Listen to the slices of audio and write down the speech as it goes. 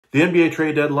The NBA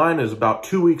trade deadline is about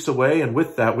 2 weeks away, and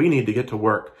with that, we need to get to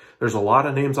work. There's a lot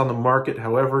of names on the market,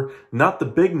 however, not the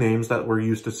big names that we're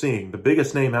used to seeing. The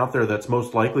biggest name out there that's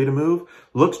most likely to move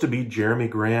looks to be Jeremy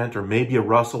Grant or maybe a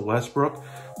Russell Westbrook.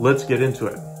 Let's get into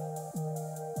it.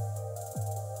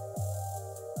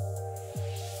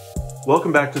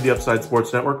 Welcome back to the Upside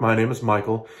Sports Network. My name is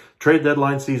Michael. Trade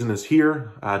deadline season is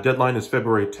here. Deadline is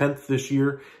February 10th this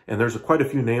year, and there's quite a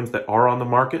few names that are on the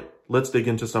market. Let's dig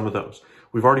into some of those.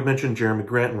 We've already mentioned Jeremy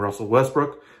Grant and Russell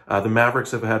Westbrook. The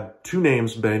Mavericks have had two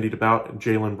names bandied about,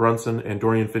 Jalen Brunson and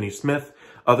Dorian Finney-Smith.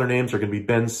 Other names are going to be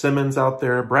Ben Simmons out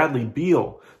there, Bradley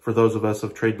Beal, for those of us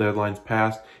of trade deadlines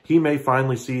past. He may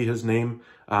finally see his name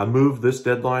move this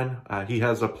deadline. He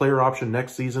has a player option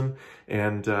next season,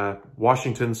 and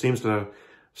Washington seems to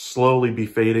slowly be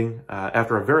fading.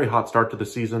 After a very hot start to the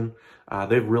season,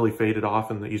 they've really faded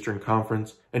off in the Eastern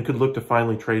Conference and could look to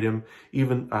finally trade him,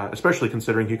 even especially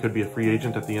considering he could be a free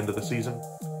agent at the end of the season.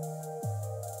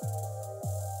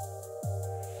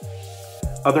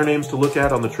 Other names to look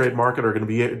at on the trade market are going to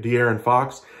be De'Aaron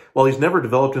Fox. While he's never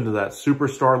developed into that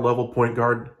superstar level point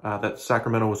guard that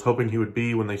Sacramento was hoping he would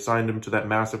be when they signed him to that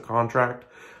massive contract,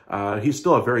 he's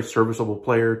still a very serviceable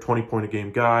player,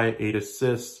 20-point-a-game guy, 8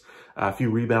 assists, a few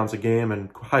rebounds a game, and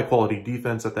high-quality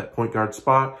defense at that point guard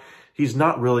spot. He's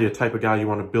not really a type of guy you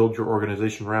want to build your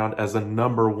organization around as a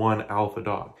 #1 alpha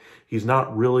dog. He's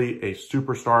not really a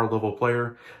superstar level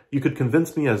player. You could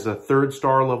convince me as a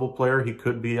 3rd-star level player he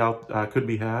could be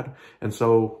had. And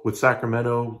so with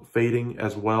Sacramento fading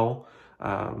as well,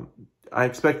 I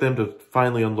expect them to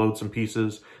finally unload some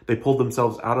pieces. They pulled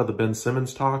themselves out of the Ben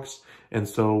Simmons talks. And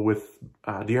so with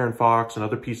De'Aaron Fox and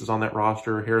other pieces on that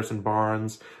roster, Harrison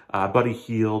Barnes, Buddy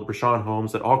Hield, Richaun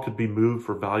Holmes, that all could be moved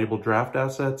for valuable draft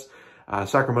assets,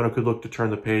 Sacramento could look to turn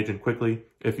the page and quickly.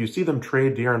 If you see them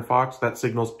trade De'Aaron Fox, that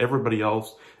signals everybody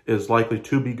else is likely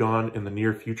to be gone in the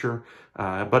near future.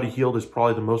 Buddy Hield is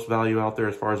probably the most value out there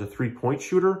as far as a three-point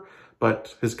shooter,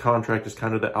 but his contract is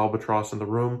kind of the albatross in the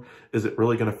room. Is it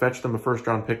really going to fetch them a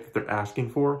first-round pick that they're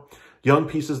asking for? Young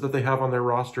pieces that they have on their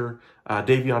roster,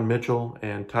 Davion Mitchell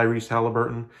and Tyrese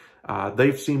Halliburton,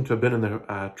 they've seemed to have been in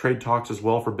the trade talks as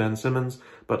well for Ben Simmons.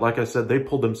 But like I said, they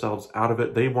pulled themselves out of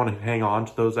it. They want to hang on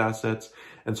to those assets.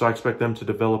 And so I expect them to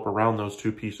develop around those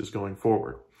two pieces going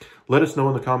forward. Let us know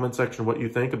in the comment section what you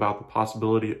think about the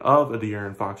possibility of a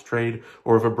De'Aaron Fox trade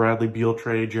or of a Bradley Beal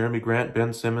trade, Jeremy Grant,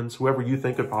 Ben Simmons, whoever you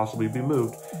think could possibly be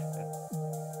moved.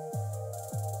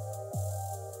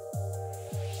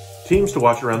 Teams to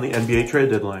watch around the NBA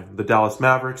trade deadline: the Dallas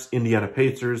Mavericks, Indiana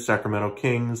Pacers, Sacramento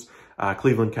Kings,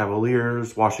 Cleveland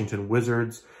Cavaliers, Washington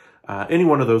Wizards. Any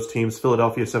one of those teams,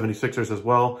 Philadelphia 76ers as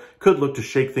well, could look to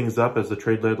shake things up as the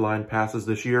trade deadline passes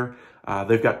this year.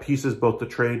 They've got pieces both to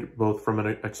trade, both from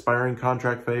an expiring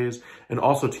contract phase and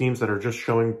also teams that are just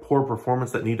showing poor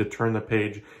performance that need to turn the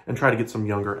page and try to get some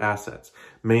younger assets.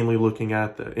 Mainly looking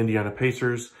at the Indiana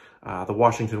Pacers, the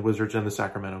Washington Wizards, and the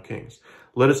Sacramento Kings.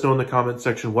 Let us know in the comment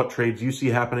section what trades you see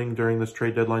happening during this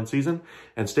trade deadline season,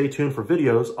 and stay tuned for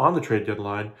videos on the trade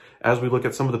deadline as we look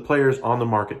at some of the players on the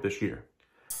market this year.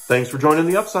 Thanks for joining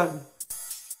the Upside.